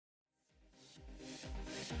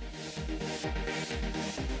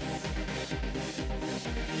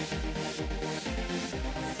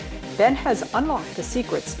Ben has unlocked the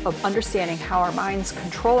secrets of understanding how our minds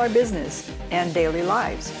control our business and daily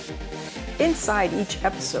lives. Inside each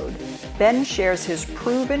episode, Ben shares his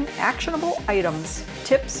proven, actionable items,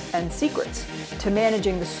 tips, and secrets to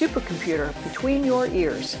managing the supercomputer between your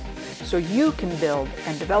ears so you can build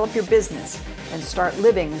and develop your business and start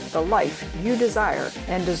living the life you desire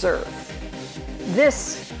and deserve.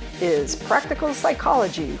 This is Practical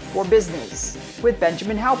Psychology for Business with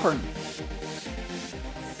Benjamin Halpern.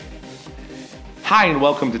 Hi, and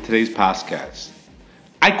welcome to today's podcast.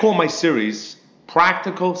 I call my series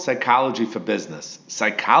Practical Psychology for Business.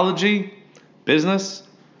 Psychology, business,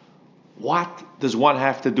 what does one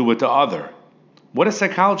have to do with the other? What does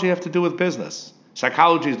psychology have to do with business?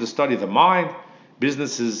 Psychology is the study of the mind.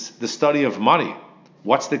 Business is the study of money.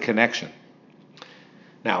 What's the connection?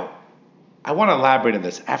 Now, I want to elaborate on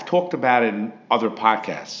this. I've talked about it in other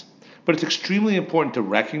podcasts, but it's extremely important to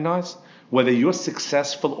recognize whether you're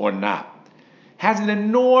successful or not has an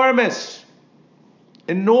enormous,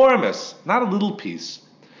 not a little piece.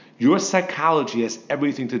 Your psychology has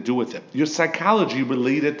everything to do with it. Your psychology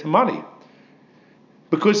related to money.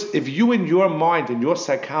 Because if you in your mind and your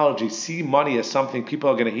psychology see money as something people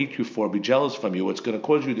are going to hate you for, be jealous from you, it's going to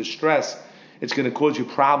cause you distress, it's going to cause you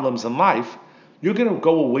problems in life, you're going to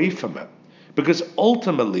go away from it. Because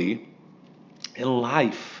ultimately, in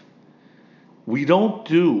life, we don't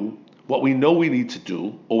do what we know we need to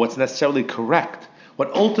do or what's necessarily correct.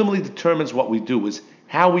 What ultimately determines what we do is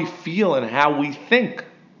how we feel and how we think.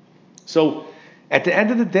 So at the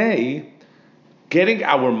end of the day, getting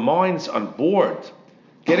our minds on board,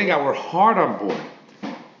 getting our heart on board,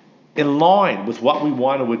 in line with what we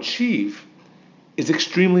want to achieve is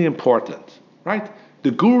extremely important, right?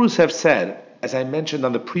 The gurus have said, as I mentioned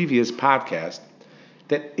on the previous podcast,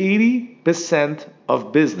 that 80%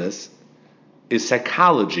 of business is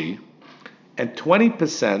psychology and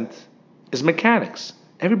 20% is mechanics.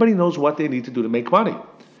 Everybody knows what they need to do to make money.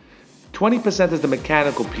 20% is the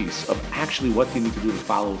mechanical piece of actually what they need to do to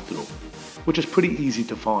follow through, which is pretty easy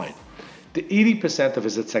to find. The 80% of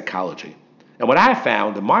it is psychology. And what I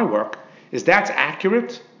found in my work is that's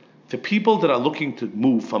accurate for people that are looking to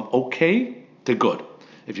move from okay to good.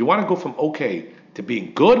 If you want to go from okay to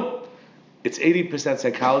being good, it's 80%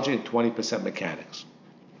 psychology and 20% mechanics.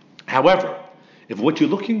 However, if what you're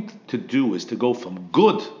looking to do is to go from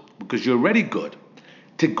good, because you're already good,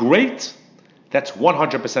 to great, that's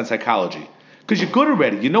 100% psychology. Because you're good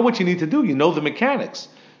already. You know what you need to do. You know the mechanics.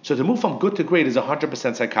 So to move from good to great is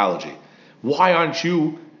 100% psychology. Why aren't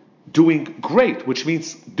you doing great, which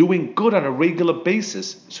means doing good on a regular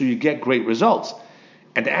basis so you get great results?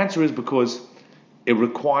 And the answer is because it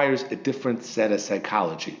requires a different set of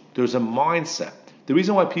psychology. There's a mindset. The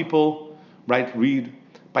reason why people read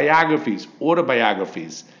biographies,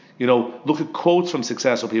 autobiographies, look at quotes from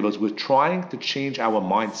successful people is we're trying to change our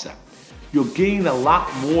mindset. You'll gain a lot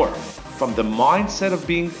more from the mindset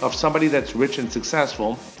of somebody that's rich and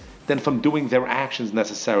successful than from doing their actions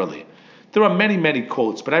necessarily. There are many, many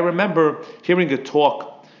quotes, but I remember hearing a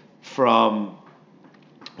talk from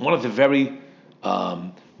one of the very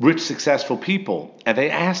rich, successful people, and they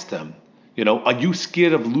asked him, are you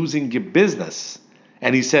scared of losing your business?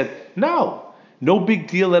 And he said, no big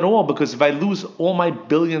deal at all, because if I lose all my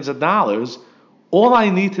billions of dollars, all I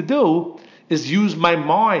need to do is use my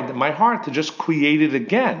mind and my heart to just create it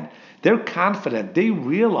again. They're confident. They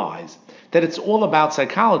realize that it's all about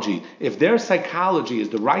psychology. If their psychology is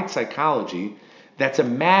the right psychology, that's a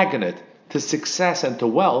magnet to success and to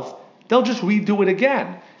wealth, they'll just redo it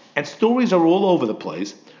again. And stories are all over the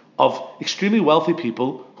place of extremely wealthy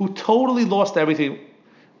people who totally lost everything,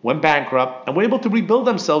 went bankrupt, and were able to rebuild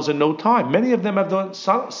themselves in no time. Many of them have done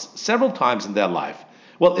several times in their life.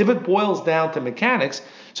 Well, if it boils down to mechanics,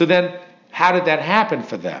 so then how did that happen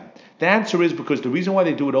for them? The answer is because the reason why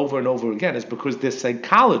they do it over and over again is because their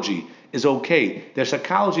psychology is okay. Their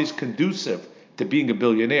psychology is conducive to being a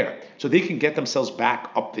billionaire. So they can get themselves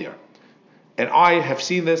back up there. And I have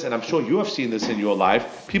seen this, and I'm sure you have seen this in your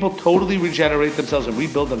life. People totally regenerate themselves and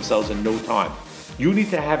rebuild themselves in no time. You need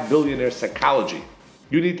to have billionaire psychology.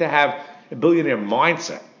 You need to have a billionaire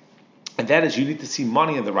mindset. And that is, you need to see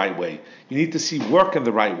money in the right way. You need to see work in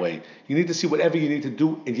the right way. You need to see whatever you need to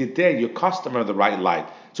do in your day, your customer in the right light.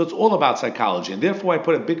 So it's all about psychology. And therefore, I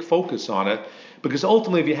put a big focus on it, because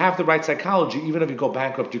ultimately, if you have the right psychology, even if you go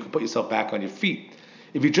bankrupt, you can put yourself back on your feet.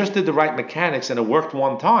 If you just did the right mechanics and it worked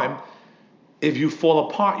one time, if you fall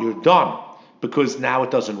apart, you're done, because now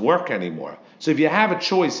it doesn't work anymore. So if you have a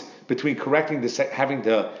choice between having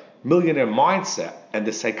the millionaire mindset and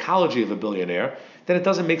the psychology of a billionaire, then it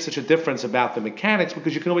doesn't make such a difference about the mechanics,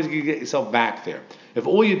 because you can always get yourself back there. If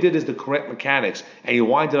all you did is the correct mechanics and you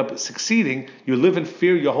wind up succeeding, you live in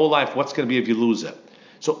fear your whole life. What's going to be if you lose it?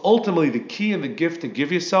 So ultimately, the key and the gift to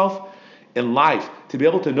give yourself in life, to be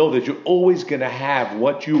able to know that you're always going to have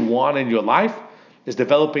what you want in your life, is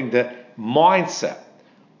developing the mindset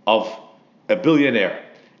of a billionaire.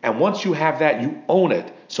 And once you have that, you own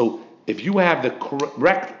it. So if you have the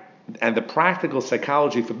correct and the practical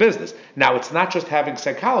psychology for business, now it's not just having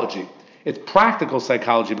psychology, it's practical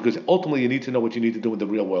psychology, because ultimately you need to know what you need to do in the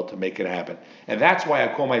real world to make it happen. And that's why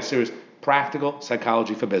I call my series Practical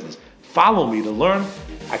Psychology for Business. Follow me to learn.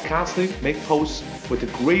 I constantly make posts with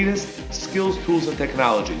the greatest skills, tools, and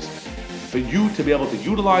technologies for you to be able to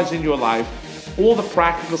utilize in your life all the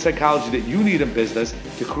practical psychology that you need in business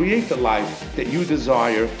to create the life that you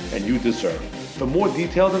desire and you deserve. For more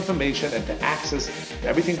detailed information and to access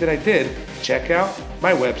everything that I did, check out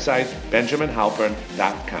my website,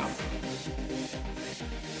 benjaminhalpern.com.